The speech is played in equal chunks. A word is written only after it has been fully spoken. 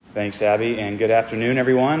Thanks, Abby, and good afternoon,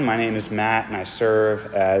 everyone. My name is Matt, and I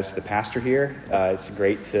serve as the pastor here. It's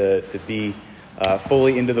great to be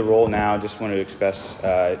fully into the role now. Just want to express,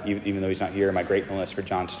 even though he's not here, my gratefulness for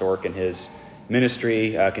John Stork and his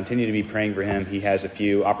ministry. Continue to be praying for him. He has a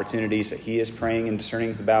few opportunities that he is praying and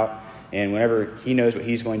discerning about, and whenever he knows what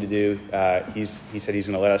he's going to do, he said he's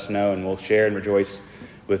going to let us know, and we'll share and rejoice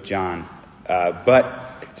with John.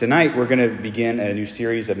 But tonight, we're going to begin a new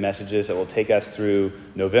series of messages that will take us through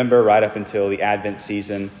November, right up until the Advent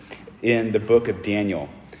season, in the book of Daniel.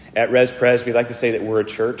 At Res Pres, we like to say that we're a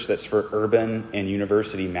church that's for Urban and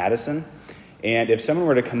University Madison. And if someone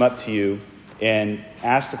were to come up to you and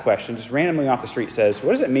ask the question, just randomly off the street, says,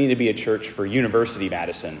 what does it mean to be a church for University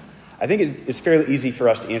Madison? I think it's fairly easy for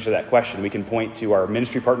us to answer that question. We can point to our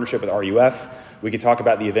ministry partnership with RUF. We can talk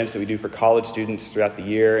about the events that we do for college students throughout the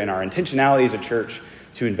year and our intentionality as a church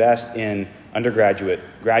to invest in undergraduate,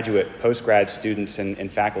 graduate, post-grad students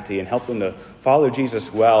and faculty and help them to follow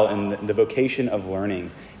Jesus well in the vocation of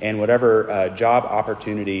learning and whatever job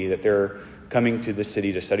opportunity that they're coming to this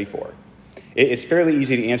city to study for. It's fairly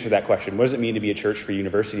easy to answer that question. What does it mean to be a church for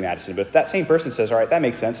University Madison? But if that same person says, all right, that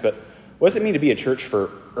makes sense, but what does it mean to be a church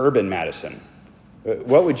for Urban Madison?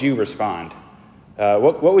 What would you respond?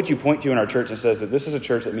 What would you point to in our church that says that this is a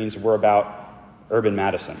church that means we're about Urban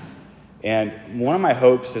Madison? And one of my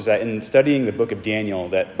hopes is that in studying the book of Daniel,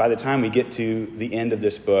 that by the time we get to the end of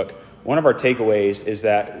this book, one of our takeaways is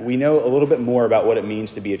that we know a little bit more about what it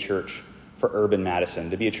means to be a church for Urban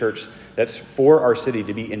Madison, to be a church that's for our city,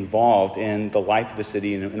 to be involved in the life of the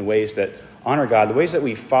city in ways that honor God, the ways that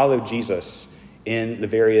we follow Jesus in the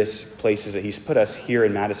various places that he's put us here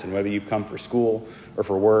in Madison, whether you come for school or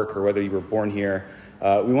for work or whether you were born here.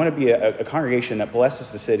 We want to be a congregation that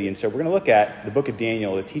blesses the city. And so we're going to look at the book of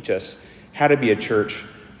Daniel to teach us how to be a church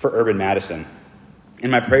for Urban Madison.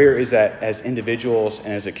 And my prayer is that as individuals and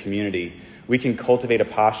as a community, we can cultivate a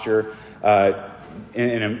posture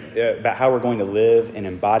about how we're going to live and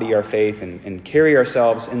embody our faith and carry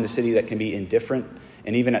ourselves in the city that can be indifferent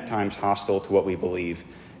and even at times hostile to what we believe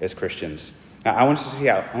as Christians. Now, I want us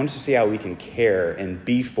to see how we can care and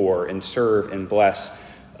be for and serve and bless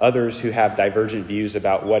others who have divergent views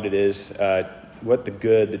about what it is, what the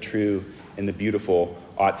good, the true, and the beautiful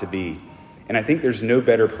ought to be. And I think there's no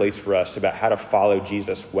better place for us about how to follow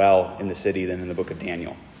Jesus well in the city than in the book of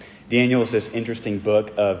Daniel. Daniel is this interesting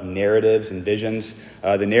book of narratives and visions.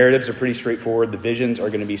 The narratives are pretty straightforward. The visions are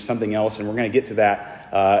going to be something else, and we're going to get to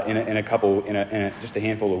that in just a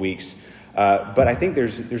handful of weeks. But I think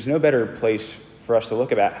there's no better place for us to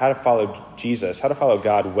look about how to follow Jesus, how to follow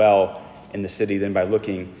God well in the city than by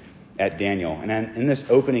looking at Daniel. And in this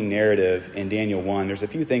opening narrative in Daniel 1, there's a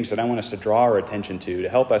few things that I want us to draw our attention to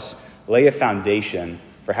help us lay a foundation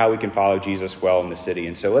for how we can follow Jesus well in the city.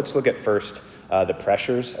 And so let's look at first the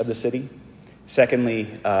pressures of the city. Secondly,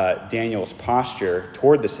 Daniel's posture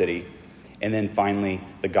toward the city. And then finally,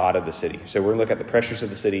 the God of the city. So we're going to look at the pressures of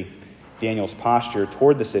the city, Daniel's posture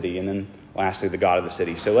toward the city, and then lastly, the God of the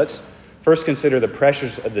city. So let's first consider the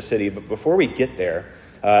pressures of the city. But before we get there,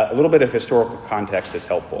 a little bit of historical context is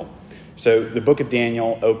helpful. So the book of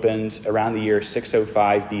Daniel opens around the year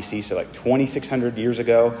 605 BC, so like 2,600 years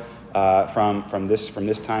ago from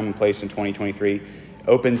this time and place in 2023.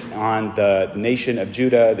 Opens on the nation of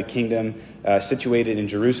Judah, the kingdom situated in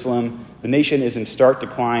Jerusalem. The nation is in stark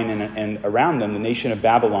decline, and around them, the nation of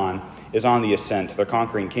Babylon is on the ascent. They're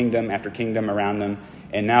conquering kingdom after kingdom around them,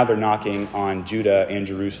 and now they're knocking on Judah and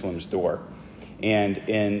Jerusalem's door. And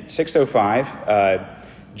in 605,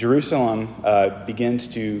 Jerusalem begins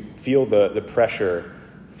to feel the pressure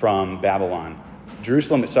from Babylon.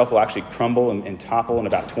 Jerusalem itself will actually crumble and topple in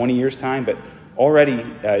about 20 years' time, but already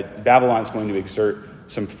Babylon's going to exert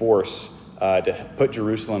some force to put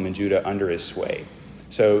Jerusalem and Judah under his sway.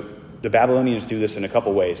 So the Babylonians do this in a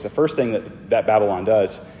couple ways. The first thing that Babylon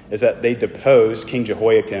does is that they depose King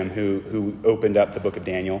Jehoiakim, who opened up the book of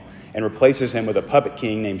Daniel, and replaces him with a puppet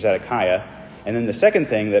king named Zedekiah. And then the second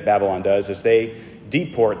thing that Babylon does is they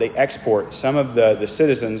export some of the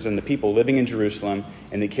citizens and the people living in Jerusalem,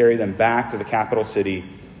 and they carry them back to the capital city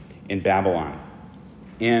in Babylon.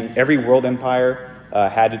 And every world empire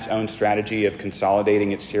had its own strategy of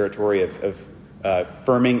consolidating its territory, of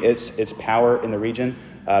firming its power in the region.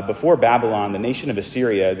 Before Babylon, the nation of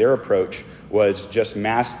Assyria, their approach was just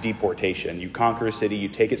mass deportation. You conquer a city, you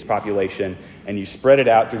take its population, and you spread it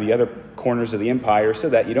out through the other corners of the empire so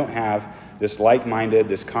that you don't have this like-minded,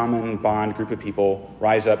 this common bond group of people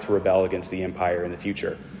rise up to rebel against the empire in the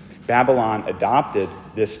future. Babylon adopted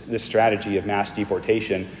this strategy of mass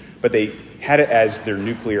deportation, but they had it as their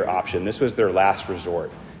nuclear option. This was their last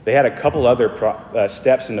resort. They had a couple other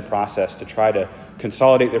steps in the process to try to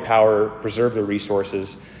consolidate their power, preserve their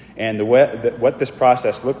resources. And what this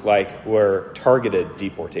process looked like were targeted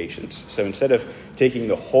deportations. So instead of taking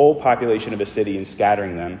the whole population of a city and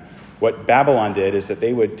scattering them, what Babylon did is that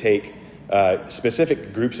they would take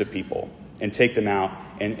specific groups of people and take them out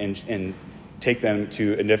and take them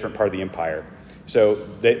to a different part of the empire. So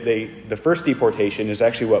the first deportation is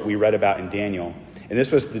actually what we read about in Daniel, and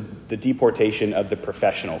this was the deportation of the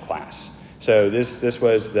professional class. So this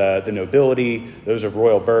was the nobility, those of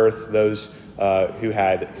royal birth, those who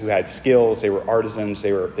had skills. They were artisans,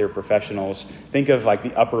 they were professionals. Think of like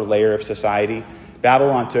the upper layer of society.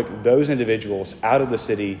 Babylon took those individuals out of the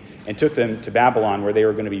city and took them to Babylon, where they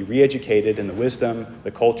were going to be re-educated in the wisdom,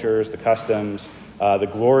 the cultures, the customs, the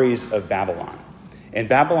glories of Babylon. And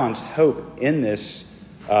Babylon's hope in this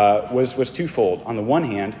was twofold. On the one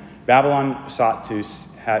hand, Babylon sought to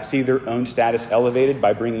see their own status elevated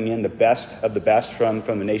by bringing in the best of the best from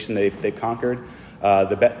the nation they conquered,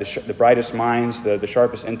 the brightest minds, the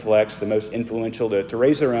sharpest intellects, the most influential, to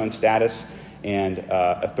raise their own status and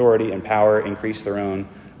authority and power, increase their own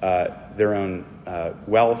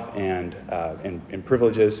wealth and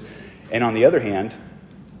privileges. And on the other hand,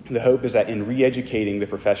 the hope is that in re-educating the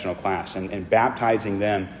professional class and baptizing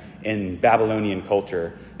them in Babylonian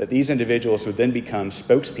culture, that these individuals would then become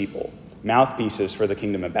spokespeople, mouthpieces for the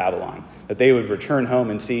kingdom of Babylon, that they would return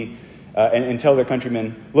home and see and tell their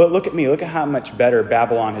countrymen, look at me, look at how much better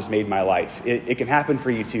Babylon has made my life. It can happen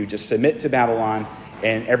for you too. Just submit to Babylon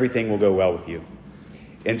and everything will go well with you.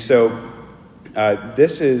 And so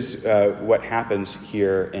this is what happens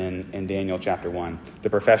here in Daniel chapter 1.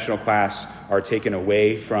 The professional class are taken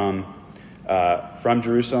away from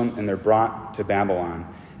Jerusalem and they're brought to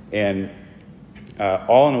Babylon. And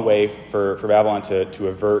all in a way for Babylon to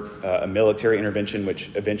avert a military intervention, which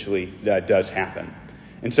eventually does happen.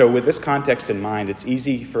 And so with this context in mind, it's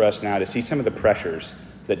easy for us now to see some of the pressures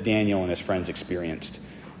that Daniel and his friends experienced.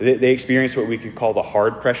 They experienced what we could call the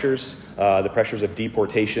hard pressures, the pressures of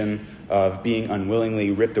deportation, of being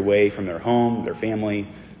unwillingly ripped away from their home, their family,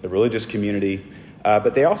 the religious community.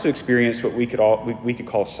 But they also experienced what we could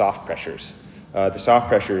call soft pressures. The soft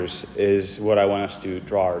pressures is what I want us to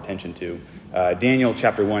draw our attention to. Daniel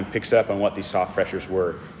chapter 1 picks up on what these soft pressures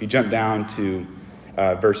were. If you jump down to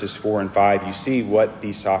verses 4 and 5, you see what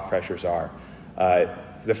these soft pressures are.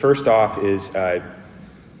 The first off is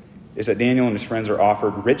that Daniel and his friends are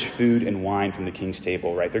offered rich food and wine from the king's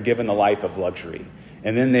table, right? They're given the life of luxury.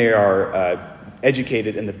 And then they are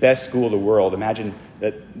educated in the best school of the world. Imagine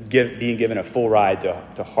that being given a full ride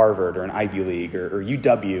to Harvard or an Ivy League or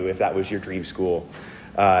UW, if that was your dream school.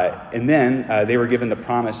 And then they were given the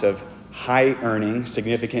promise of high earning,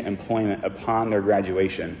 significant employment upon their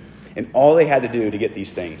graduation. And all they had to do to get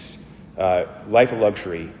these things, life of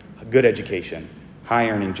luxury, good education, high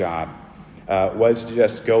earning job, was to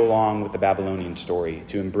just go along with the Babylonian story,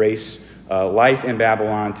 to embrace life in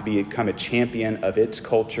Babylon, to become a champion of its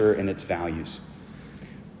culture and its values.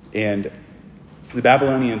 And the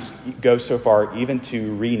Babylonians go so far even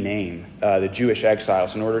to rename the Jewish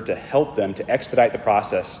exiles in order to help them to expedite the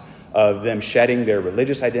process of them shedding their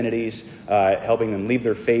religious identities, helping them leave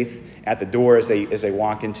their faith at the door as they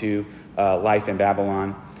walk into life in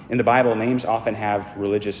Babylon. In the Bible, names often have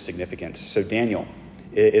religious significance. So Daniel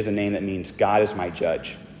is a name that means God is my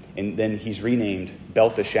judge. And then he's renamed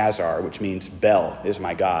Belteshazzar, which means Bel is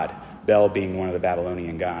my God, Bel being one of the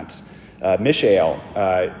Babylonian gods. Mishael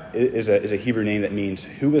is a Hebrew name that means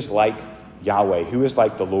who is like Yahweh, who is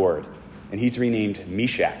like the Lord. And he's renamed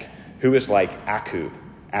Meshach, who is like Aku.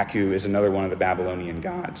 Aku is another one of the Babylonian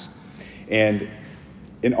gods. And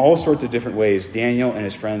in all sorts of different ways, Daniel and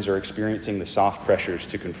his friends are experiencing the soft pressures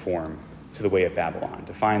to conform to the way of Babylon,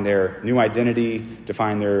 to find their new identity, to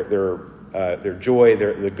find their joy,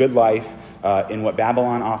 the good life in what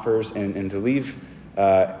Babylon offers, and to leave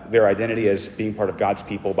their identity as being part of God's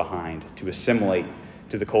people behind, to assimilate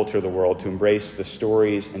to the culture of the world, to embrace the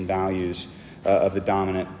stories and values of the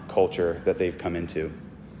dominant culture that they've come into.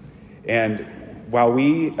 And while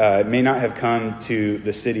we may not have come to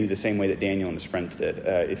the city the same way that Daniel and his friends did,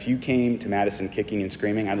 if you came to Madison kicking and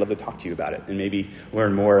screaming, I'd love to talk to you about it and maybe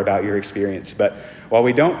learn more about your experience. But while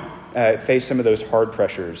we don't face some of those hard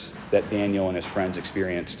pressures that Daniel and his friends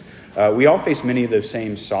experienced, we all face many of those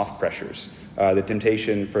same soft pressures. The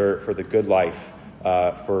temptation for the good life,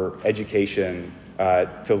 for education,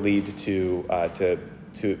 to lead to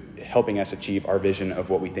helping us achieve our vision of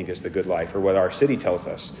what we think is the good life, or what our city tells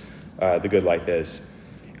us the good life is,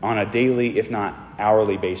 on a daily, if not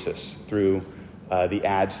hourly basis, through the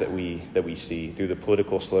ads that we see, through the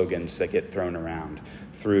political slogans that get thrown around,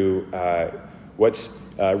 through what's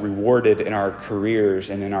rewarded in our careers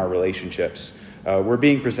and in our relationships, we're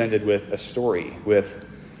being presented with a story, with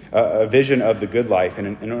a vision of the good life.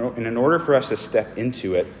 And in order for us to step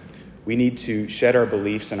into it, we need to shed our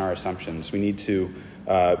beliefs and our assumptions. We need to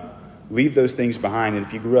leave those things behind. And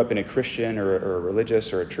if you grew up in a Christian or a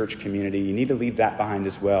religious or a church community, you need to leave that behind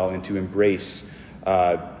as well and to embrace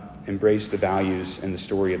the values and the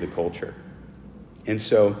story of the culture. And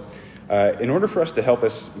so in order for us to help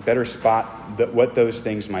us better spot what those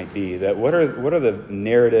things might be, what are the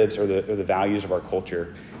narratives or the values of our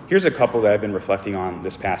culture, here's a couple that I've been reflecting on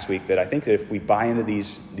this past week that I think that if we buy into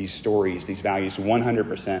these stories, these values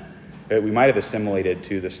 100%, that we might have assimilated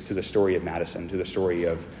to the story of Madison, to the story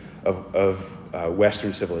of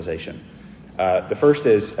Western civilization. The first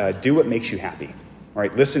is do what makes you happy. All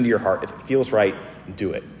right, listen to your heart. If it feels right,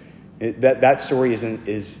 do it. That story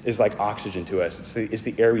is like oxygen to us. It's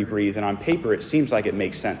the air we breathe, and on paper it seems like it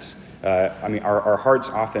makes sense. Our hearts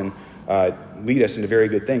often lead us into very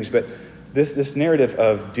good things, but this narrative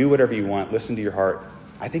of do whatever you want, listen to your heart,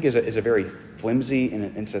 I think is a very flimsy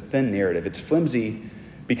and it's a thin narrative. It's flimsy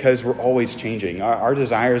because we're always changing. Our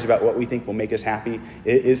desires about what we think will make us happy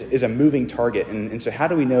is a moving target, and so how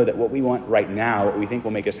do we know that what we want right now, what we think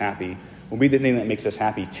will make us happy, will be the thing that makes us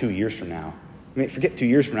happy 2 years from now? Forget 2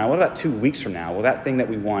 years from now. What about 2 weeks from now? Will that thing that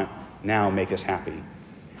we want now make us happy?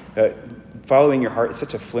 Following your heart is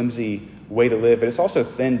such a flimsy way to live, but it's also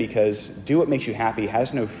thin because do what makes you happy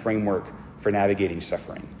has no framework for navigating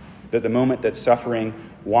suffering. That the moment that suffering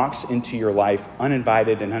walks into your life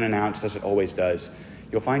uninvited and unannounced, as it always does,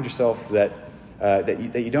 you'll find yourself that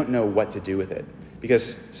you don't know what to do with it.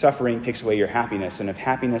 Because suffering takes away your happiness, and if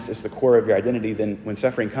happiness is the core of your identity, then when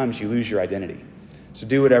suffering comes, you lose your identity. So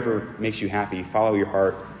do whatever makes you happy. Follow your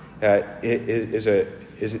heart. It is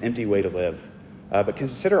an empty way to live. But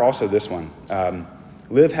consider also this one.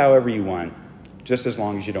 Live however you want, just as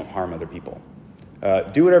long as you don't harm other people.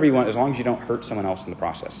 Do whatever you want as long as you don't hurt someone else in the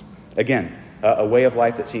process. Again, a way of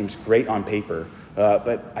life that seems great on paper,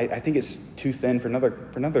 but I think it's too thin for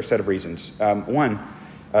another set of reasons. One,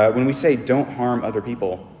 when we say don't harm other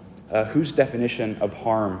people, whose definition of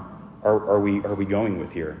harm are we going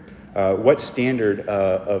with here? What standard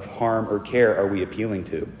of harm or care are we appealing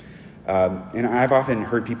to? And I've often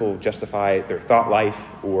heard people justify their thought life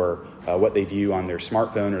or what they view on their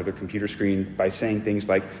smartphone or their computer screen by saying things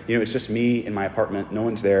like, it's just me in my apartment, no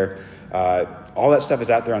one's there. All that stuff is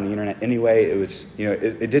out there on the internet anyway.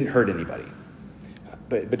 It didn't hurt anybody.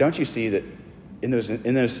 But don't you see that in those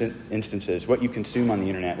instances, what you consume on the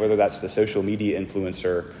internet, whether that's the social media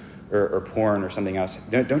influencer or porn or something else,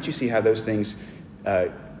 don't you see how those things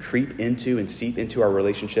creep into and seep into our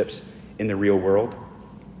relationships in the real world?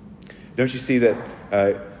 Don't you see that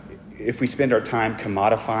if we spend our time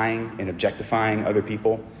commodifying and objectifying other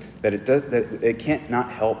people, that it can't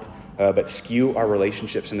not help but skew our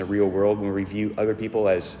relationships in the real world when we view other people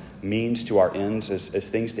as means to our ends, as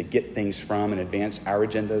things to get things from and advance our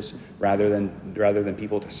agendas, rather than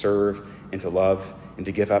people to serve and to love and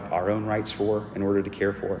to give up our own rights for in order to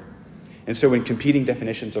care for. And so when competing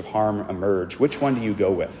definitions of harm emerge, which one do you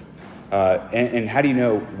go with? And how do you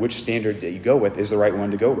know which standard that you go with is the right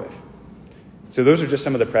one to go with? So those are just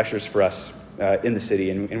some of the pressures for us in the city.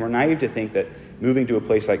 And we're naive to think that moving to a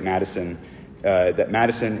place like Madison, that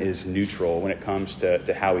Madison is neutral when it comes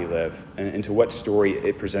to how we live and to what story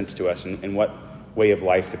it presents to us and what way of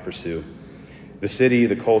life to pursue. The city,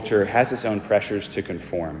 the culture, has its own pressures to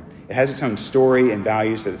conform. It has its own story and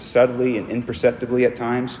values that it's subtly and imperceptibly at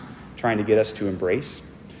times trying to get us to embrace.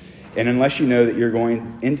 And unless you know that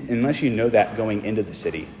going into the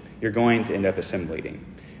city, you're going to end up assimilating.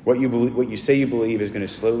 What you say you believe is going to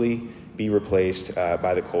slowly be replaced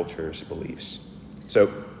by the culture's beliefs.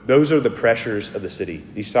 So those are the pressures of the city.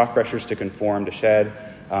 These soft pressures to conform, to shed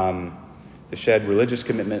religious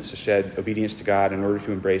commitments, to shed obedience to God in order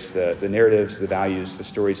to embrace the narratives, the values, the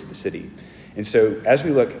stories of the city. And so as we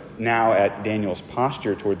look now at Daniel's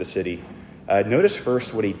posture toward the city, notice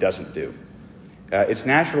first what he doesn't do. It's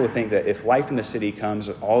natural to think that if life in the city comes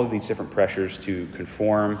with all of these different pressures to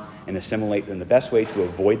conform and assimilate, then the best way to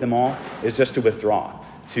avoid them all is just to withdraw,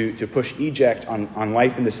 to push eject on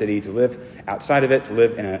life in the city, to live outside of it,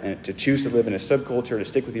 to choose to live in a subculture, to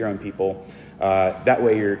stick with your own people. That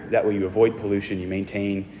way you avoid pollution, you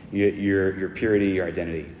maintain your purity, your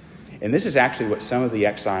identity. And this is actually what some of the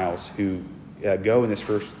exiles who go in this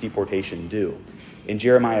first deportation do. In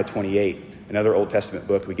Jeremiah 28, another Old Testament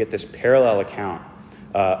book, we get this parallel account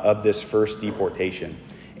of this first deportation.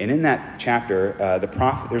 And in that chapter,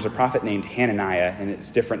 there's a prophet named Hananiah, and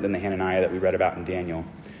it's different than the Hananiah that we read about in Daniel.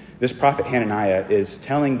 This prophet Hananiah is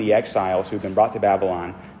telling the exiles who've been brought to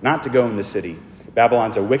Babylon not to go in the city,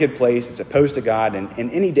 Babylon's a wicked place. It's opposed to God. And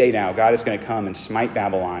any day now, God is going to come and smite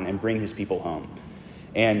Babylon and bring his people home.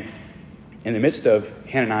 And in the midst of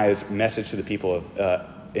Hananiah's message to the people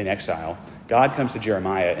in exile, God comes to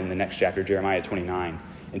Jeremiah in the next chapter, Jeremiah 29,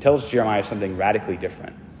 and tells Jeremiah something radically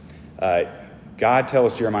different. God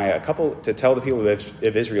tells Jeremiah to tell the people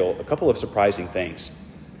of Israel a couple of surprising things.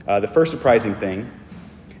 The first surprising thing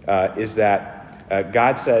is that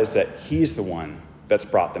God says that he's the one that's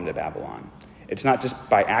brought them to Babylon. It's not just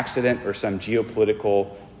by accident or some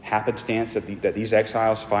geopolitical happenstance that these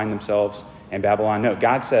exiles find themselves in Babylon. No,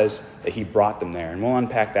 God says that he brought them there, and we'll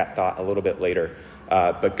unpack that thought a little bit later.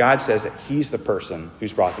 But God says that he's the person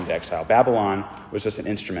who's brought them to exile. Babylon was just an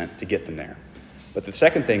instrument to get them there. But the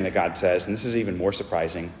second thing that God says, and this is even more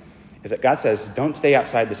surprising, is that God says, don't stay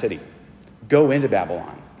outside the city. Go into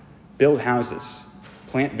Babylon. Build houses.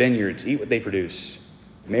 Plant vineyards. Eat what they produce.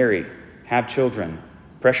 Marry. Have children.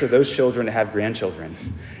 Pressure those children to have grandchildren.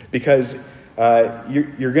 Because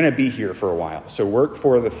you're going to be here for a while. So work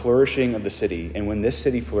for the flourishing of the city. And when this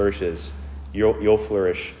city flourishes, you'll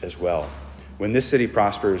flourish as well. When this city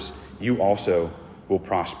prospers, you also will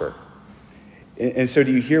prosper. And so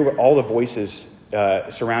do you hear what all the voices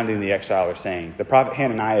surrounding the exile are saying? The prophet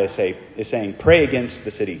Hananiah is saying, pray against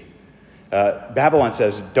the city. Babylon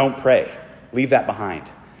says, don't pray. Leave that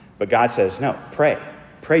behind. But God says, no, pray.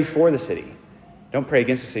 Pray for the city. Don't pray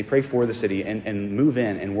against the city. Pray for the city and move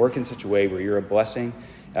in and work in such a way where you're a blessing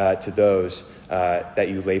to those that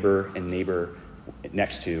you labor and neighbor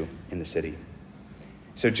next to in the city.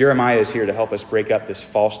 So Jeremiah is here to help us break up this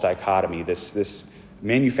false dichotomy, this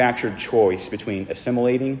manufactured choice between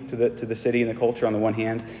assimilating to the city and the culture on the one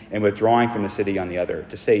hand and withdrawing from the city on the other,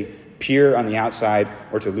 to stay pure on the outside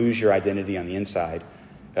or to lose your identity on the inside.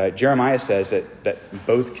 Jeremiah says that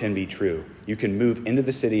both can be true. You can move into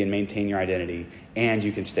the city and maintain your identity, and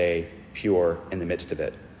you can stay pure in the midst of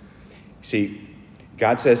it. See,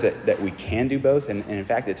 God says that we can do both, and in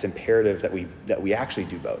fact, it's imperative that we actually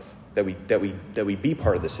do both. That we be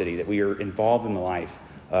part of the city, that we are involved in the life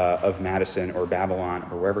of Madison or Babylon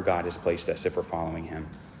or wherever God has placed us if we're following him.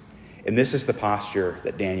 And this is the posture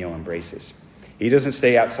that Daniel embraces. He doesn't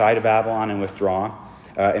stay outside of Babylon and withdraw.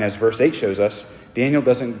 And as verse 8 shows us, Daniel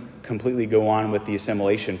doesn't completely go on with the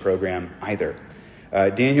assimilation program either.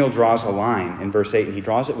 Daniel draws a line in verse 8, and he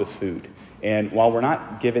draws it with food. And while we're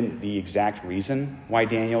not given the exact reason why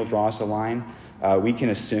Daniel draws a line, we can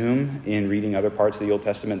assume in reading other parts of the Old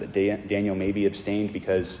Testament that Daniel maybe abstained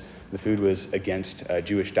because the food was against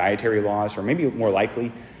Jewish dietary laws, or maybe more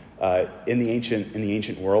likely, in the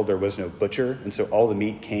ancient world there was no butcher, and so all the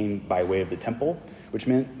meat came by way of the temple, which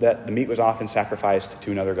meant that the meat was often sacrificed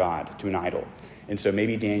to another god, to an idol. And so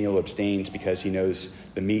maybe Daniel abstains because he knows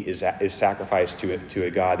the meat is sacrificed to a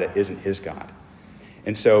god that isn't his God.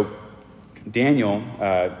 And so Daniel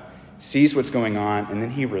sees what's going on, and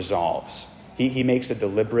then he resolves. He makes a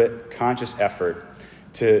deliberate, conscious effort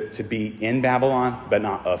to be in Babylon, but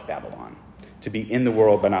not of Babylon. To be in the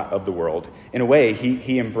world, but not of the world. In a way,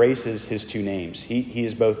 he embraces his two names. He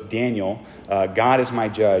is both Daniel, God is my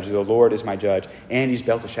judge, the Lord is my judge, and he's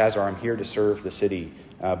Belteshazzar, I'm here to serve the city,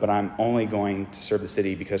 but I'm only going to serve the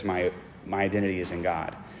city because my identity is in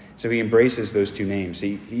God. So he embraces those two names.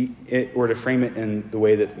 Or to frame it in the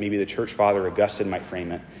way that maybe the church father Augustine might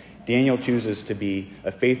frame it, Daniel chooses to be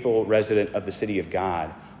a faithful resident of the city of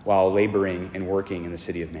God while laboring and working in the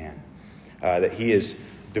city of man. That he has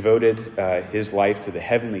devoted his life to the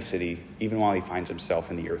heavenly city even while he finds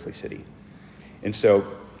himself in the earthly city. And so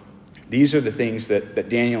these are the things that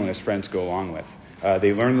Daniel and his friends go along with.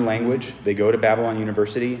 They learn the language. They go to Babylon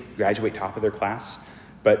University, graduate top of their class.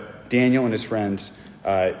 But Daniel and his friends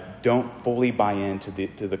don't fully buy into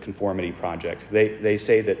the conformity project. They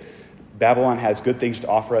say that Babylon has good things to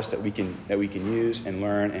offer us that we can use and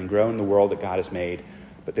learn and grow in the world that God has made.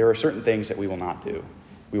 But there are certain things that we will not do.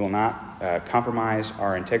 We will not compromise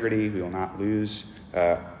our integrity. We will not lose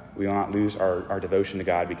our devotion to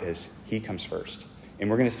God because he comes first. And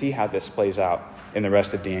we're going to see how this plays out in the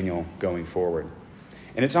rest of Daniel going forward.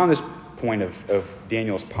 And it's on this point of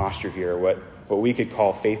Daniel's posture here, what we could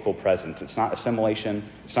call faithful presence. It's not assimilation.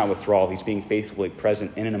 It's not withdrawal. He's being faithfully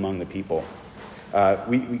present in and among the people.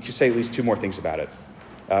 We could say at least two more things about it.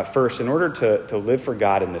 First, in order to live for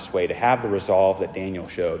God in this way, to have the resolve that Daniel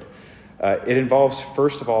showed, it involves,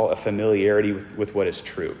 first of all, a familiarity with what is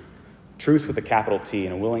true. Truth with a capital T,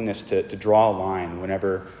 and a willingness to draw a line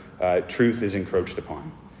whenever truth is encroached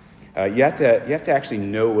upon. You have to actually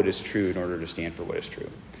know what is true in order to stand for what is true.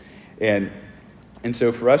 And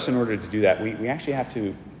so for us, in order to do that, we actually have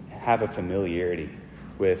to have a familiarity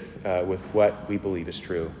with what we believe is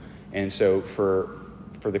true. And so for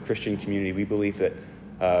for the Christian community, we believe that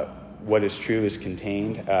what is true is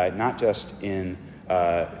contained not just in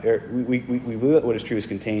we believe that what is true is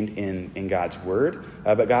contained in God's word,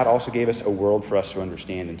 but God also gave us a world for us to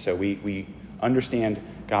understand. And so we understand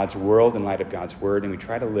God's world in light of God's word, and we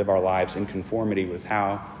try to live our lives in conformity with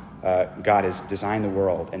how God has designed the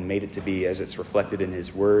world and made it to be as it's reflected in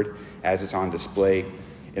his word, as it's on display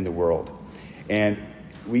in the world. And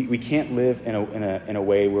we can't live in a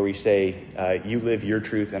way where we say, you live your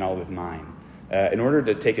truth and I'll live mine. In order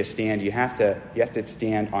to take a stand, you have to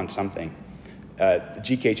stand on something.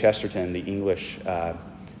 G.K. Chesterton, the English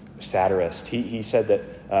satirist, he said that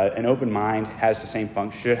an open mind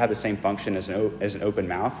should have the same function as an open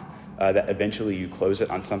mouth, that eventually you close it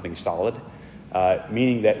on something solid,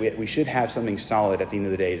 meaning that we should have something solid at the end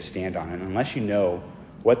of the day to stand on. And unless you know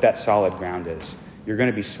what that solid ground is, you're going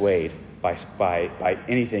to be swayed by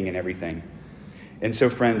anything and everything. And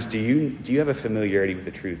so, friends, do you have a familiarity with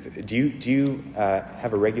the truth? Do you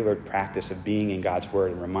have a regular practice of being in God's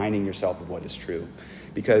word and reminding yourself of what is true?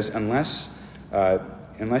 Because unless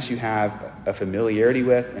you have a familiarity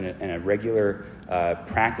with and a regular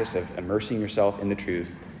practice of immersing yourself in the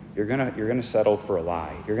truth, you're gonna settle for a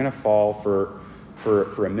lie. You're gonna fall for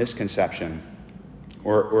a misconception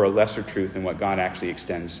or a lesser truth than what God actually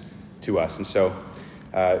extends to us. And so,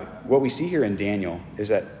 what we see here in Daniel is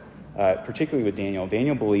that, particularly with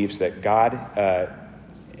Daniel believes that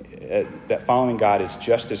that following God is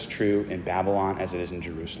just as true in Babylon as it is in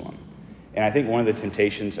Jerusalem. And I think one of the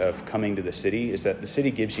temptations of coming to the city is that the city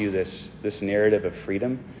gives you this narrative of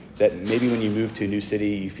freedom, that maybe when you move to a new city,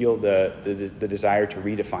 you feel the desire to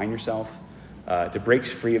redefine yourself, to break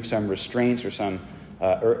free of some restraints or some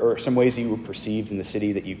ways that you were perceived in the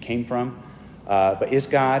city that you came from. But is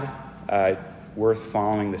God worth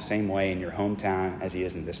following the same way in your hometown as he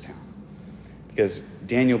is in this town? Because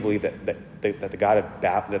Daniel believed that the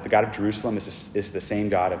God of Jerusalem is the same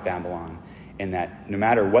God of Babylon, and that no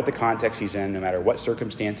matter what the context he's in, no matter what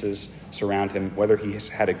circumstances surround him, whether he has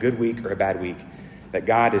had a good week or a bad week, that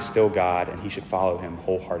God is still God and he should follow him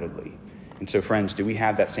wholeheartedly. And so, friends, do we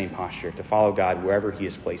have that same posture to follow God wherever he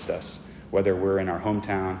has placed us, whether we're in our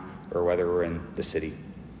hometown or whether we're in the city?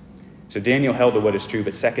 So Daniel held to what is true,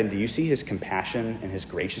 but second, do you see his compassion and his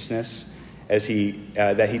graciousness as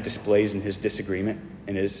that he displays in his disagreement,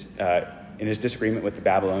 in his disagreement with the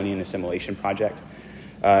Babylonian assimilation project?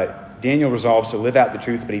 Daniel resolves to live out the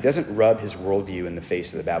truth, but he doesn't rub his worldview in the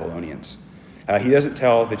face of the Babylonians. He doesn't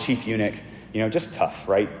tell the chief eunuch, just tough,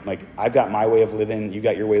 right? Like, I've got my way of living, you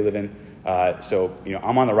got your way of living. So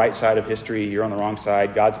I'm on the right side of history, you're on the wrong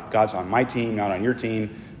side. God's on my team, not on your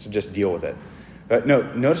team, so just deal with it. But no,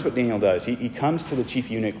 notice what Daniel does. He comes to the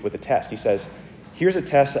chief eunuch with a test. He says, here's a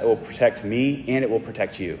test that will protect me and it will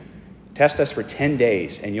protect you. Test us for 10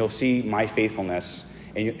 days and you'll see my faithfulness,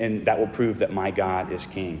 and that will prove that my God is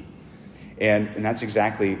king. And that's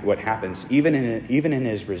exactly what happens. Even in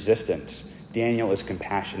his resistance, Daniel is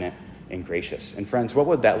compassionate and gracious. And friends, what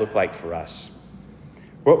would that look like for us?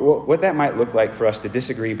 What that might look like for us to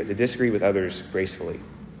disagree, but to disagree with others gracefully.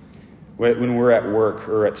 When we're at work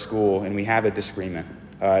or at school and we have a disagreement,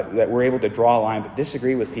 that we're able to draw a line but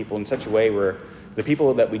disagree with people in such a way where the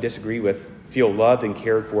people that we disagree with feel loved and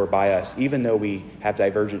cared for by us, even though we have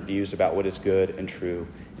divergent views about what is good and true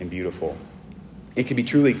and beautiful. It can be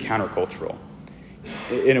truly countercultural.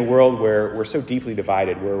 In a world where we're so deeply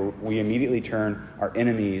divided, where we immediately turn our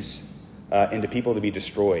enemies into people to be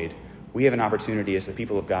destroyed, we have an opportunity as the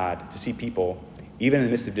people of God to see people, even in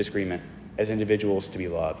the midst of disagreement, as individuals to be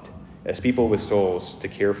loved, as people with souls to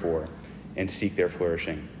care for and to seek their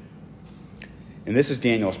flourishing. And this is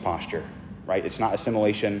Daniel's posture, right? It's not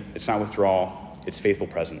assimilation, it's not withdrawal, it's faithful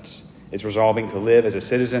presence. It's resolving to live as a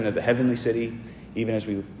citizen of the heavenly city, even as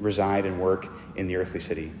we reside and work in the earthly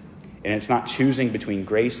city. And it's not choosing between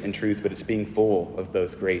grace and truth, but it's being full of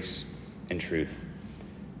both grace and truth.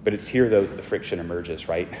 But it's here, though, that the friction emerges,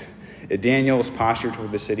 right? Daniel's posture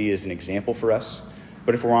toward the city is an example for us.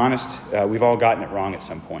 But if we're honest, we've all gotten it wrong at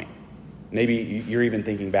some point. Maybe you're even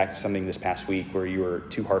thinking back to something this past week where you were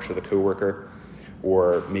too harsh with a coworker,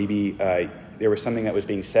 or maybe there was something that was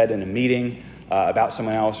being said in a meeting about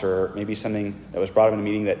someone else, or maybe something that was brought up in a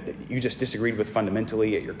meeting that you just disagreed with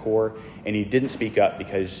fundamentally at your core, and you didn't speak up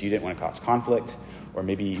because you didn't want to cause conflict, or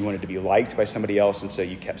maybe you wanted to be liked by somebody else, and so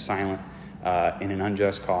you kept silent in an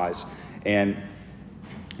unjust cause. And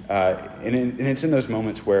it's in those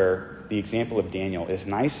moments where the example of Daniel is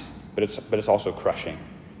nice, but it's also crushing,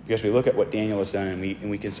 because we look at what Daniel has done and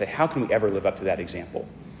we can say, how can we ever live up to that example?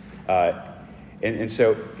 And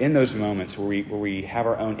so in those moments where we have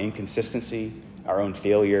our own inconsistency, our own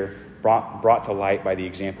failure, brought to light by the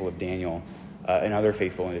example of Daniel, and other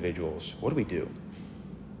faithful individuals, what do?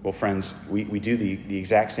 Well, friends, we do the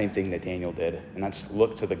exact same thing that Daniel did, and that's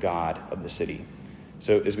look to the God of the city.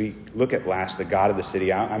 So as we look at last, the God of the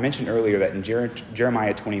city, I mentioned earlier that in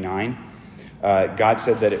Jeremiah 29, God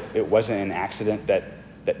said that it wasn't an accident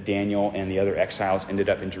that Daniel and the other exiles ended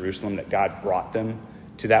up in Jerusalem, that God brought them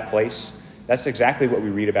to that place. That's exactly what we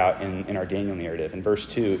read about in our Daniel narrative. In verse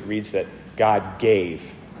 2, it reads that God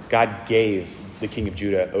gave the king of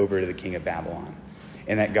Judah over to the king of Babylon,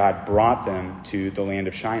 and that God brought them to the land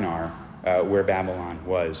of Shinar, where Babylon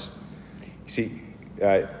was. You see,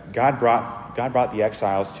 God brought the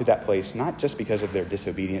exiles to that place not just because of their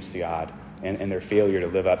disobedience to God and their failure to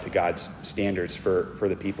live up to God's standards for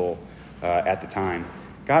the people at the time.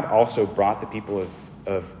 God also brought the people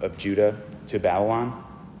of Judah to Babylon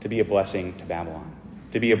to be a blessing to Babylon,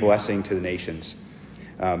 to be a blessing to the nations.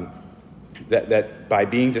 That by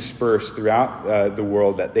being dispersed throughout the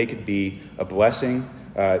world, that they could be a blessing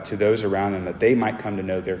to those around them, that they might come to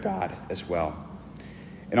know their God as well.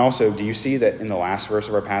 And also, do you see that in the last verse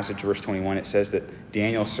of our passage, verse 21, it says that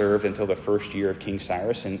Daniel served until the first year of King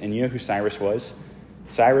Cyrus. And you know who Cyrus was?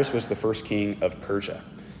 Cyrus was the first king of Persia.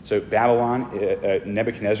 So Babylon,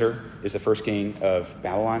 Nebuchadnezzar is the first king of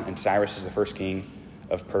Babylon, and Cyrus is the first king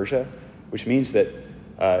of Persia, which means that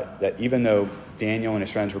even though Daniel and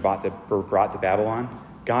his friends were brought to Babylon,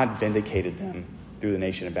 God vindicated them through the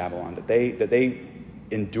nation of Babylon, that they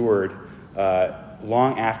endured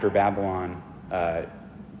long after Babylon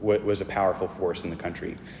was a powerful force in the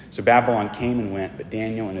country. So Babylon came and went, but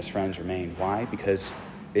Daniel and his friends remained. Why? Because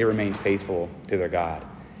they remained faithful to their God.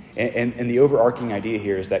 And the overarching idea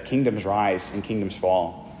here is that kingdoms rise and kingdoms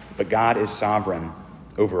fall, but God is sovereign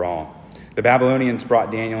over all. The Babylonians brought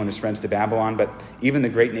Daniel and his friends to Babylon, but even the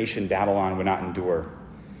great nation Babylon would not endure.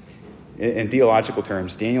 In theological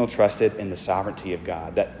terms, Daniel trusted in the sovereignty of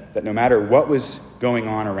God, that no matter what was going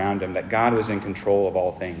on around him, that God was in control of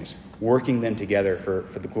all things, working them together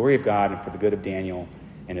for the glory of God and for the good of Daniel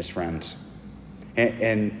and his friends.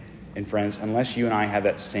 And friends, unless you and I have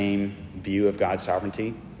that same view of God's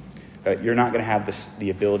sovereignty, you're not going to have the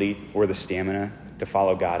ability or the stamina to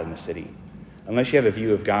follow God in the city. Unless you have a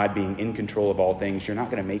view of God being in control of all things, you're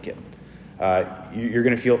not going to make it. You're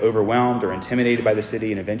going to feel overwhelmed or intimidated by the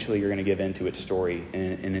city, and eventually you're going to give in to its story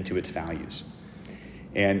and into its values.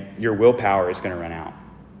 And your willpower is going to run out.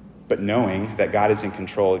 But knowing that God is in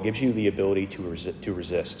control, it gives you the ability to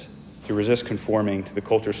resist conforming to the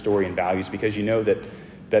culture, story, and values, because you know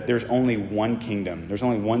that there's only one kingdom, there's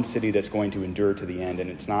only one city that's going to endure to the end, and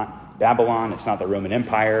it's not Babylon, it's not the Roman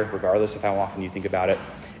Empire, regardless of how often you think about it.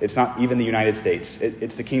 It's not even the United States.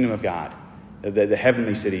 It's the kingdom of God, the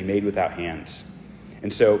heavenly city made without hands.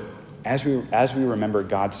 And so as we remember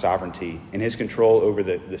God's sovereignty and his control over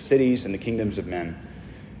the cities and the kingdoms of men,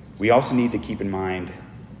 we also need to keep in mind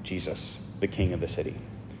Jesus, the king of the city.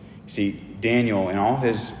 See, Daniel, in all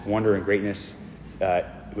his wonder and greatness,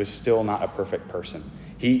 was still not a perfect person.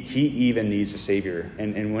 He even needs a savior.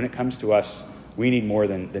 And when it comes to us, we need more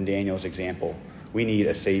than Daniel's example. We need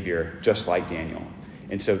a savior just like Daniel.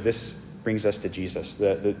 And so this brings us to Jesus.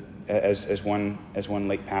 As one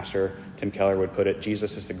late pastor, Tim Keller, would put it,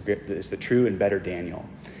 Jesus is the true and better Daniel.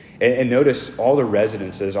 And notice all the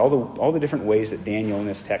residences, all the different ways that Daniel in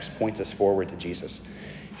this text points us forward to Jesus.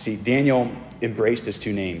 See, Daniel embraced his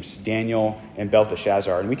two names, Daniel and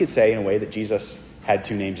Belteshazzar. And we could say in a way that Jesus had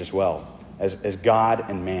two names as well, as God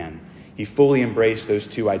and man. He fully embraced those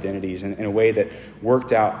two identities in a way that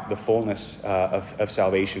worked out the fullness of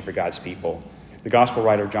salvation for God's people. The gospel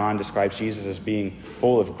writer John describes Jesus as being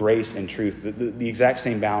full of grace and truth, the exact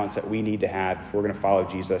same balance that we need to have if we're going to follow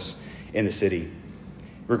Jesus in the city.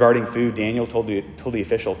 Regarding food, Daniel told the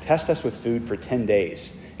official, "Test us with food for 10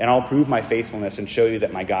 days, and I'll prove my faithfulness and show you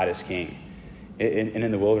that my God is king." And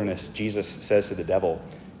in the wilderness, Jesus says to the devil,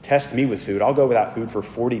 "Test me with food. I'll go without food for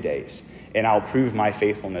 40 days, and I'll prove my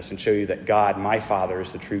faithfulness and show you that God, my Father,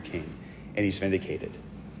 is the true king, and he's vindicated."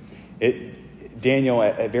 Daniel,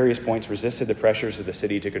 at various points, resisted the pressures of the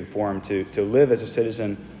city to conform, to live as a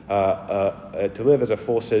citizen, to live as a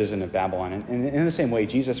full citizen of Babylon. And in the same way,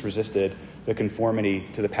 Jesus resisted the conformity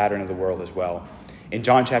to the pattern of the world as well. In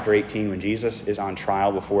John chapter 18, when Jesus is on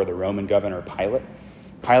trial before the Roman governor Pilate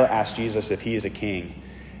asks Jesus if he is a king.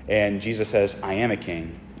 And Jesus says, "I am a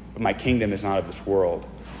king, but my kingdom is not of this world.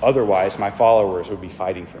 Otherwise, my followers would be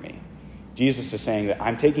fighting for me." Jesus is saying that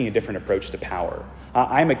I'm taking a different approach to power.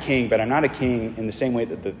 I'm a king, but I'm not a king in the same way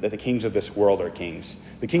that the kings of this world are kings.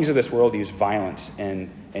 The kings of this world use violence and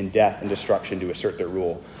death and destruction to assert their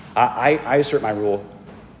rule. I assert my rule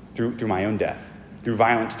through my own death, through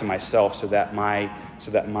violence to myself, so that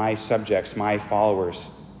my subjects, my followers,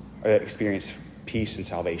 experience peace and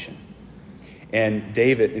salvation. And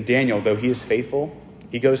Daniel, though he is faithful,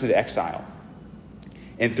 he goes into exile.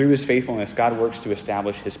 And through his faithfulness, God works to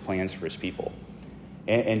establish his plans for his people.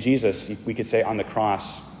 And Jesus, we could say on the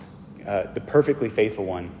cross, the perfectly faithful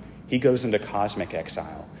one, he goes into cosmic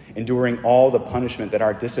exile, enduring all the punishment that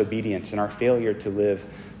our disobedience and our failure to live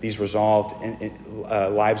these resolved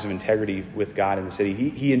lives of integrity with God in the city.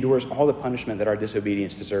 He endures all the punishment that our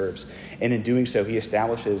disobedience deserves. And in doing so, he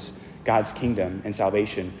establishes God's kingdom and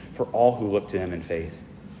salvation for all who look to him in faith.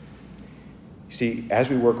 You see, as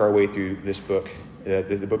we work our way through this book,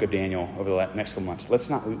 the book of Daniel, over the next couple months, let's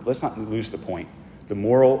not lose the point. The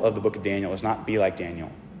moral of the book of Daniel is not be like Daniel.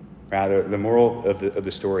 Rather, the moral of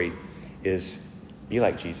the story is be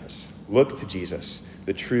like Jesus. Look to Jesus,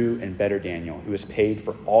 the true and better Daniel, who has paid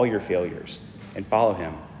for all your failures, and follow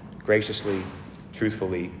him graciously,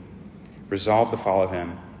 truthfully. Resolve to follow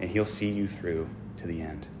him, and he'll see you through to the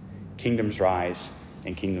end. Kingdoms rise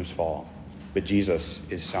and kingdoms fall, but Jesus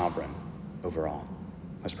is sovereign over all.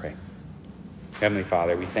 Let's pray. Heavenly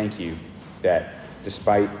Father, we thank you that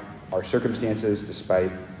despite our circumstances, despite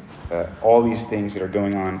all these things that are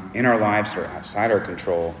going on in our lives that are outside our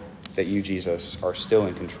control, that you, Jesus, are still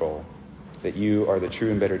in control, that you are the true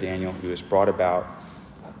and better Daniel who has brought about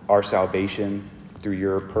our salvation through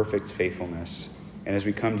your perfect faithfulness. And as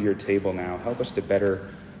we come to your table now, help us to better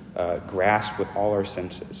grasp with all our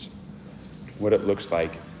senses what it looks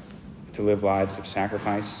like to live lives of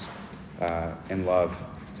sacrifice and love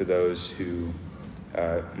to those who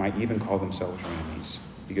might even call themselves your enemies.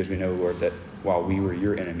 Because we know, Lord, that while we were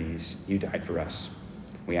your enemies, you died for us.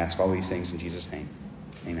 We ask all these things in Jesus' name.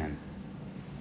 Amen.